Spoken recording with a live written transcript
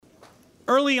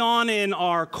Early on in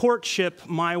our courtship,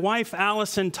 my wife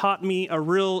Allison taught me a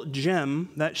real gem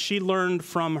that she learned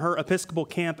from her Episcopal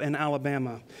camp in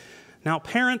Alabama. Now,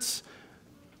 parents,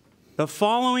 the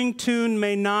following tune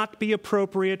may not be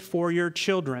appropriate for your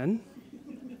children,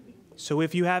 so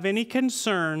if you have any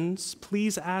concerns,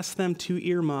 please ask them to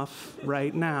earmuff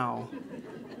right now.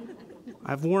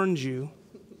 I've warned you.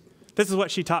 This is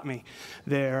what she taught me.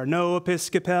 There are no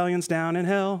Episcopalians down in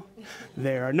hell.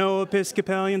 There are no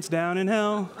Episcopalians down in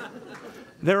hell.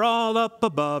 They're all up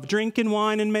above, drinking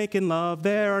wine and making love.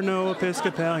 There are no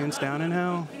Episcopalians down in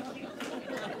hell.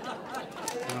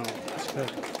 Oh, that's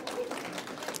good.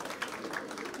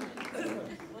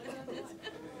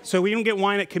 So we don't get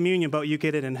wine at communion, but you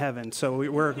get it in heaven. So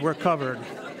we're covered.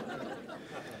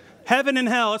 Heaven and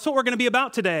hell, that's what we're going to be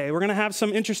about today. We're going to have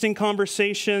some interesting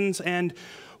conversations. And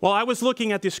while I was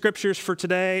looking at the scriptures for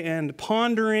today and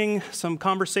pondering some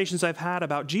conversations I've had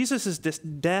about Jesus'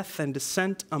 death and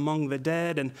descent among the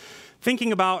dead, and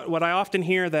thinking about what I often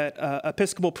hear that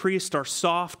Episcopal priests are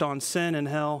soft on sin and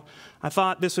hell, I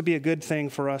thought this would be a good thing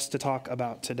for us to talk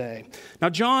about today. Now,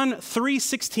 John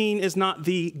 3:16 is not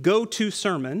the go-to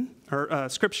sermon, or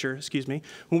scripture,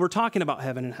 when we're talking about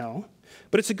heaven and hell.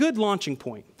 But it's a good launching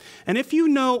point. And if you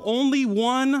know only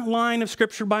one line of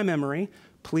scripture by memory,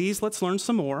 please let's learn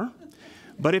some more.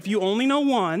 But if you only know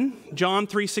one, John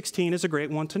 3:16 is a great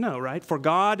one to know, right? For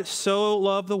God so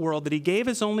loved the world that he gave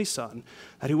his only son,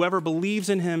 that whoever believes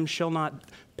in him shall not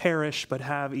perish but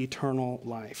have eternal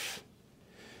life.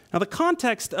 Now, the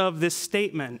context of this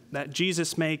statement that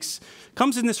Jesus makes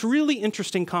comes in this really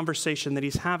interesting conversation that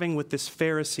he's having with this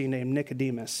Pharisee named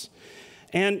Nicodemus.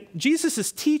 And Jesus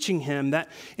is teaching him that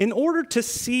in order to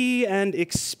see and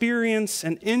experience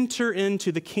and enter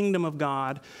into the kingdom of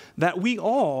God, that we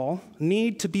all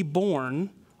need to be born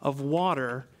of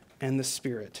water and the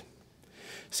Spirit.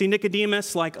 See,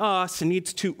 Nicodemus, like us,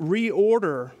 needs to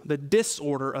reorder the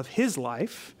disorder of his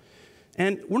life,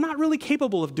 and we're not really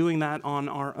capable of doing that on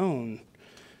our own.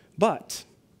 But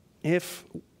if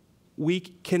we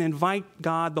can invite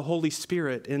God, the Holy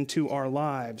Spirit, into our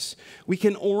lives, we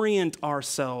can orient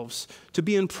ourselves to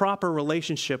be in proper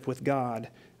relationship with God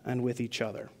and with each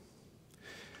other.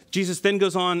 Jesus then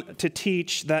goes on to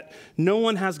teach that no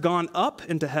one has gone up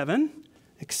into heaven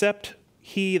except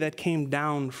he that came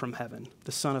down from heaven,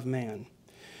 the Son of Man.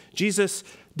 Jesus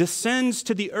descends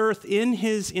to the earth in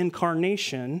his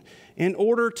incarnation in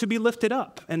order to be lifted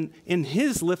up. And in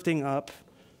his lifting up,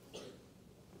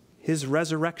 his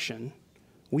resurrection,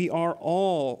 we are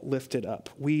all lifted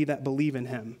up, we that believe in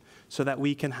him, so that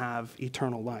we can have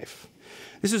eternal life.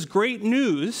 This is great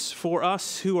news for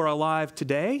us who are alive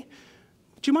today.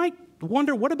 But you might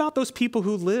wonder, what about those people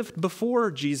who lived before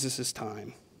Jesus'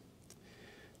 time?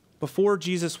 Before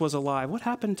Jesus was alive, what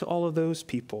happened to all of those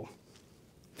people?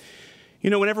 You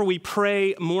know, whenever we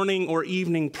pray morning or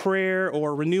evening prayer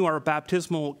or renew our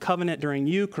baptismal covenant during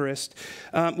Eucharist,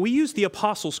 we use the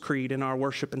Apostles' Creed in our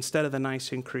worship instead of the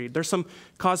Nicene Creed. There's some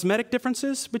cosmetic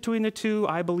differences between the two,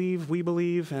 I believe, we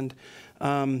believe, and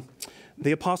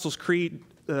the Apostles' Creed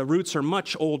roots are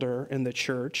much older in the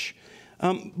church.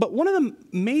 But one of the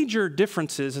major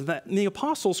differences is that in the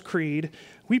Apostles' Creed,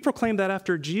 we proclaim that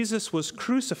after Jesus was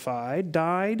crucified,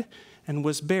 died, and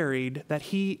was buried, that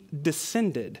he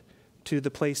descended to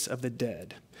the place of the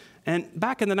dead. And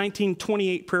back in the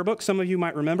 1928 prayer book, some of you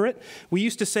might remember it, we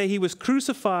used to say he was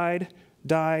crucified,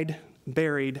 died,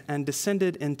 buried, and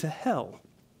descended into hell.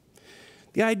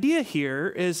 The idea here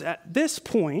is at this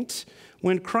point,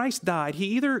 when Christ died, he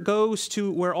either goes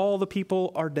to where all the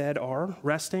people are dead are,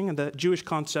 resting, in the Jewish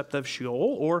concept of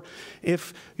Sheol, or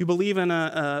if you believe in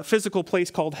a physical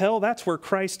place called hell, that's where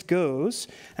Christ goes,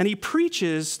 and he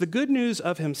preaches the good news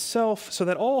of himself so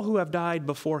that all who have died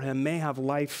before him may have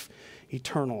life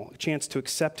eternal, a chance to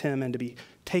accept him and to be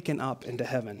taken up into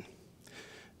heaven.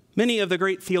 Many of the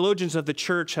great theologians of the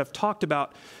church have talked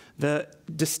about the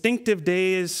distinctive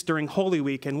days during Holy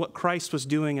Week and what Christ was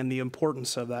doing and the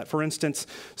importance of that. For instance,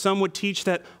 some would teach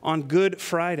that on Good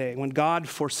Friday, when God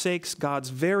forsakes God's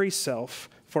very self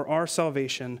for our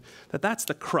salvation, that's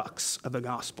the crux of the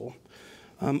gospel.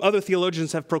 Other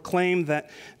theologians have proclaimed that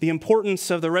the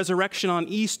importance of the resurrection on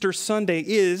Easter Sunday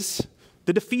is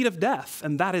the defeat of death,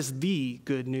 and that is the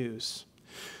good news.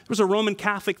 There was a Roman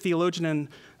Catholic theologian in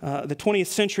the 20th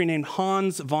century named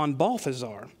Hans von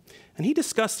Balthasar, and he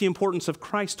discussed the importance of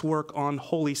Christ's work on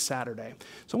Holy Saturday.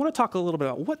 So I want to talk a little bit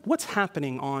about what's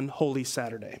happening on Holy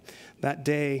Saturday, that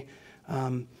day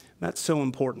that's so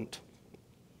important.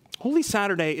 Holy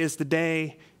Saturday is the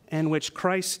day in which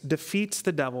Christ defeats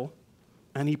the devil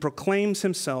and he proclaims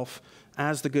himself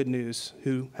as the good news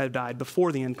who had died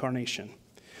before the incarnation.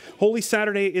 Holy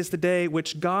Saturday is the day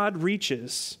which God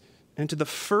reaches into the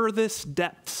furthest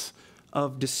depths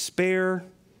of despair,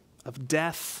 of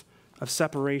death, of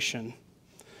separation.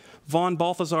 Von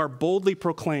Balthasar boldly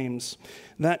proclaims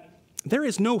that there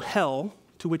is no hell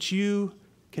to which you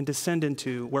can descend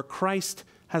into where Christ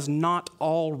has not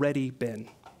already been.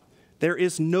 There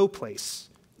is no place,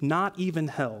 not even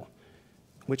hell,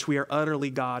 which we are utterly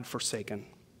God-forsaken.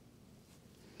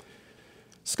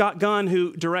 Scott Gunn,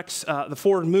 who directs the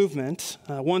Forward Movement,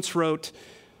 once wrote,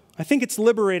 "I think it's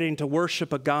liberating to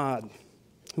worship a God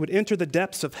who would enter the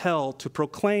depths of hell to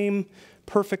proclaim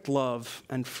perfect love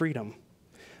and freedom.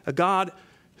 A God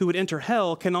who would enter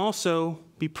hell can also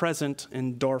be present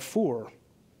in Darfur.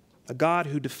 A God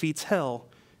who defeats hell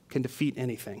can defeat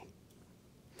anything.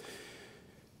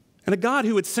 And a God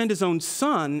who would send his own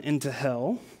Son into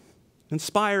hell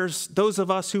inspires those of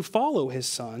us who follow his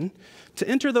Son to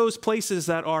enter those places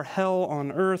that are hell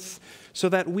on earth so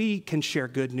that we can share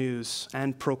good news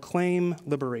and proclaim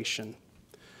liberation."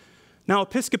 Now,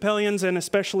 Episcopalians and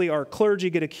especially our clergy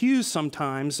get accused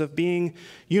sometimes of being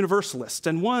universalists.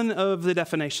 And one of the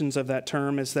definitions of that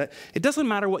term is that it doesn't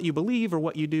matter what you believe or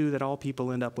what you do, that all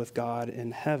people end up with God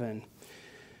in heaven.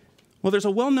 Well, there's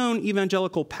a well-known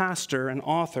evangelical pastor and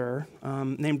author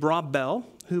named Rob Bell,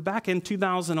 who back in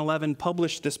 2011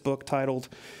 published this book titled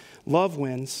Love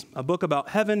Wins, a book about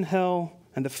heaven, hell,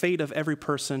 and the fate of every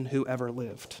person who ever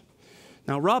lived.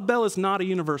 Now, Rob Bell is not a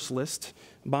universalist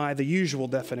by the usual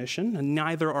definition, and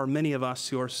neither are many of us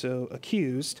who are so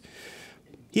accused.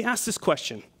 He asked this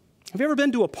question: have you ever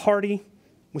been to a party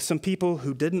with some people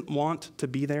who didn't want to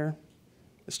be there?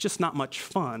 It's just not much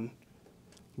fun.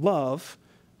 Love,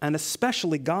 and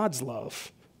especially God's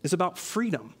love, is about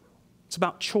freedom. It's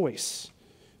about choice.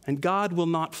 And God will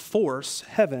not force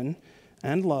heaven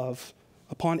and love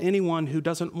upon anyone who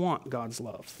doesn't want God's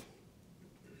love.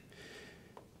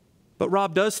 But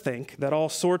Rob does think that all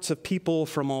sorts of people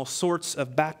from all sorts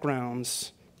of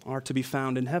backgrounds are to be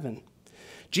found in heaven.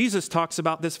 Jesus talks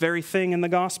about this very thing in the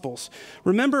Gospels.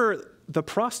 Remember, the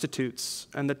prostitutes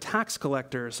and the tax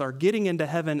collectors are getting into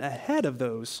heaven ahead of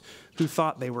those who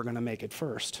thought they were going to make it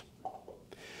first.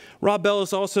 Rob Bell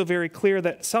is also very clear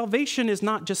that salvation is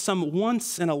not just some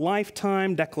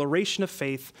once-in-a-lifetime declaration of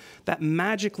faith that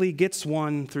magically gets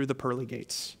one through the pearly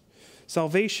gates.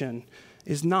 Salvation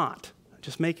is not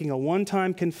just making a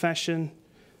one-time confession,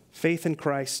 faith in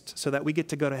Christ, so that we get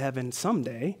to go to heaven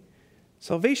someday.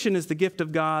 Salvation is the gift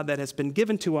of God that has been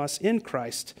given to us in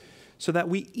Christ so that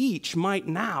we each might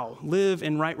now live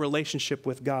in right relationship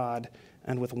with God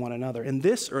and with one another in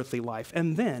this earthly life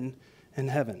and then in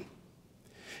heaven.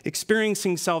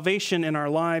 Experiencing salvation in our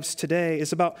lives today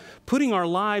is about putting our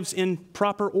lives in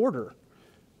proper order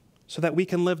so that we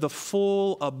can live the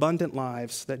full, abundant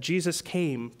lives that Jesus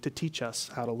came to teach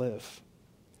us how to live.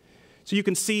 So you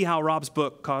can see how Rob's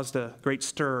book caused a great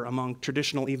stir among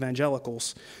traditional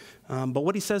evangelicals. But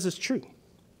what he says is true.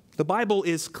 The Bible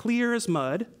is clear as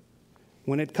mud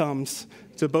when it comes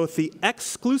to both the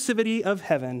exclusivity of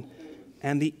heaven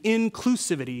and the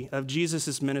inclusivity of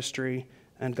Jesus' ministry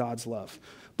and God's love.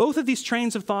 Both of these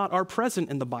trains of thought are present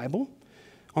in the Bible.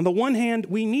 On the one hand,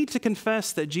 we need to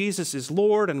confess that Jesus is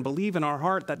Lord and believe in our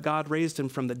heart that God raised him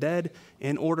from the dead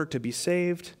in order to be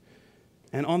saved.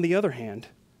 And on the other hand,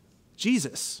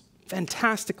 Jesus,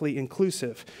 fantastically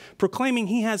inclusive, proclaiming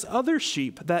he has other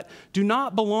sheep that do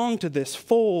not belong to this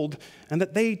fold and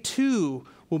that they too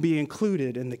will be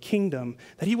included in the kingdom,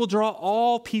 that he will draw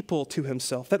all people to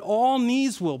himself, that all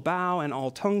knees will bow and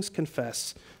all tongues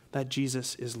confess that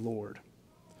Jesus is Lord.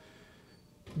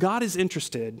 God is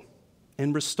interested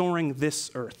in restoring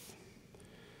this earth.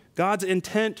 God's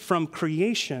intent from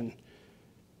creation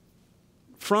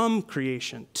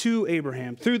to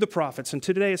Abraham, through the prophets, and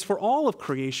today is for all of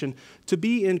creation to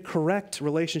be in correct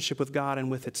relationship with God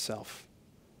and with itself.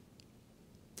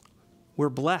 We're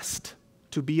blessed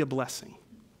to be a blessing.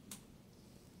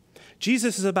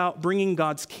 Jesus is about bringing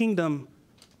God's kingdom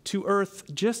to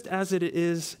earth just as it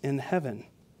is in heaven.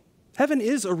 Heaven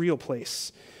is a real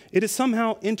place. It is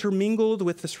somehow intermingled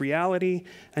with this reality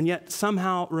and yet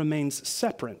somehow remains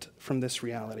separate from this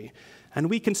reality. And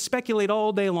we can speculate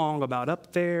all day long about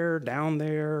up there, down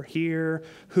there, here,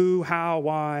 who, how,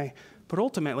 why, but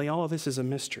ultimately all of this is a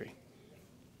mystery.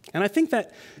 And I think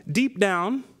that deep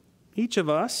down, each of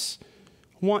us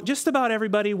want just about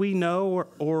everybody we know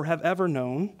or have ever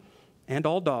known, and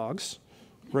all dogs,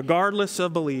 regardless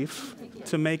of belief,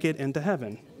 to make it into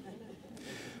heaven.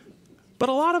 But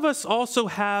a lot of us also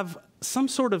have some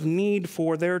sort of need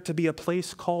for there to be a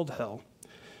place called hell,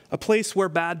 a place where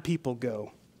bad people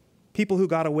go, people who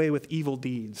got away with evil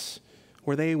deeds,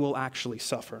 where they will actually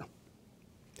suffer.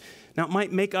 Now, it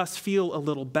might make us feel a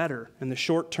little better in the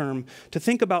short term to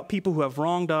think about people who have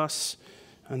wronged us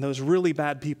and those really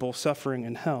bad people suffering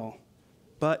in hell.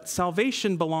 But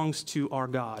salvation belongs to our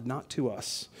God, not to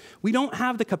us. We don't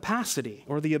have the capacity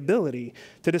or the ability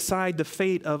to decide the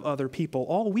fate of other people.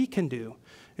 All we can do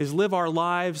is live our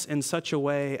lives in such a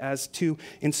way as to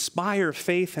inspire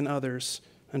faith in others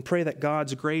and pray that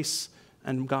God's grace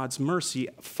and God's mercy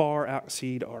far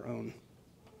exceed our own.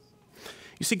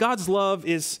 You see, God's love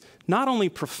is not only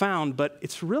profound, but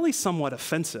it's really somewhat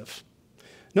offensive.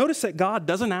 Notice that God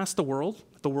doesn't ask the world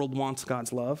if the world wants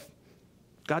God's love.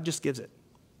 God just gives it.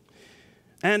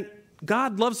 And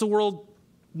God loves the world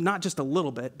not just a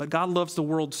little bit, but God loves the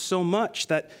world so much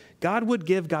that God would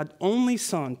give God's only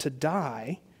Son to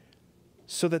die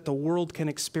so that the world can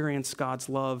experience God's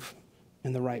love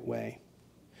in the right way.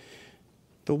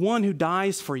 The one who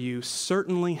dies for you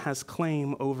certainly has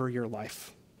claim over your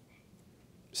life.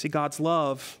 See, God's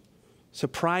love,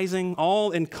 surprising,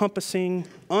 all-encompassing,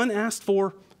 unasked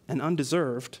for, and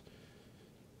undeserved,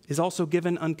 is also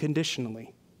given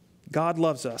unconditionally. God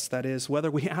loves us, that is, whether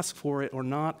we ask for it or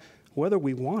not, whether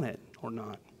we want it or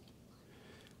not.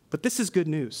 But this is good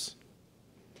news.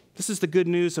 This is the good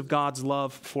news of God's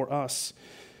love for us.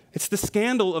 It's the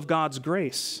scandal of God's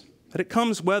grace, that it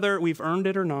comes whether we've earned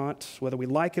it or not, whether we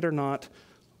like it or not.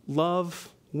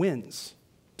 Love wins,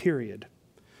 period.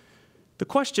 The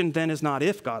question then is not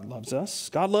if God loves us.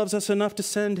 God loves us enough to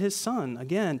send his Son,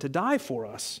 again, to die for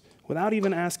us without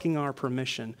even asking our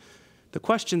permission. The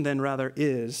question then rather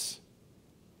is,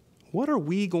 what are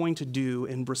we going to do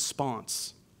in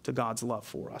response to God's love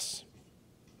for us?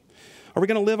 Are we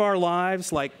going to live our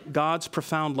lives like God's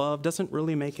profound love doesn't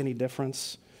really make any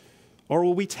difference? Or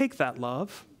will we take that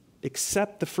love,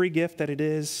 accept the free gift that it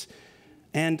is,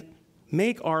 and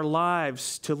make our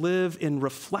lives to live in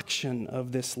reflection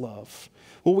of this love?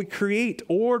 Will we create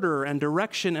order and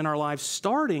direction in our lives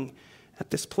starting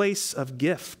at this place of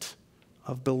gift,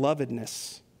 of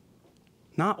belovedness?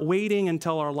 Not waiting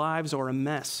until our lives are a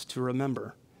mess to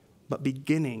remember, but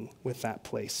beginning with that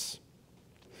place.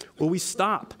 Will we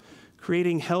stop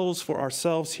creating hells for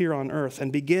ourselves here on earth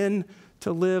and begin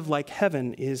to live like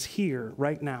heaven is here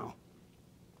right now?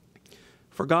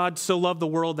 For God so loved the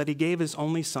world that he gave his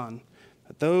only Son,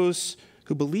 that those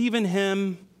who believe in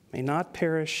him may not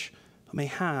perish, but may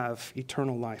have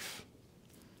eternal life.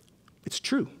 It's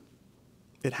true.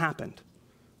 It happened.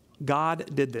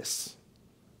 God did this.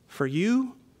 For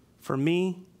you, for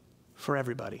me, for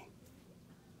everybody.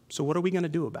 So what are we going to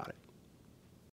do about it?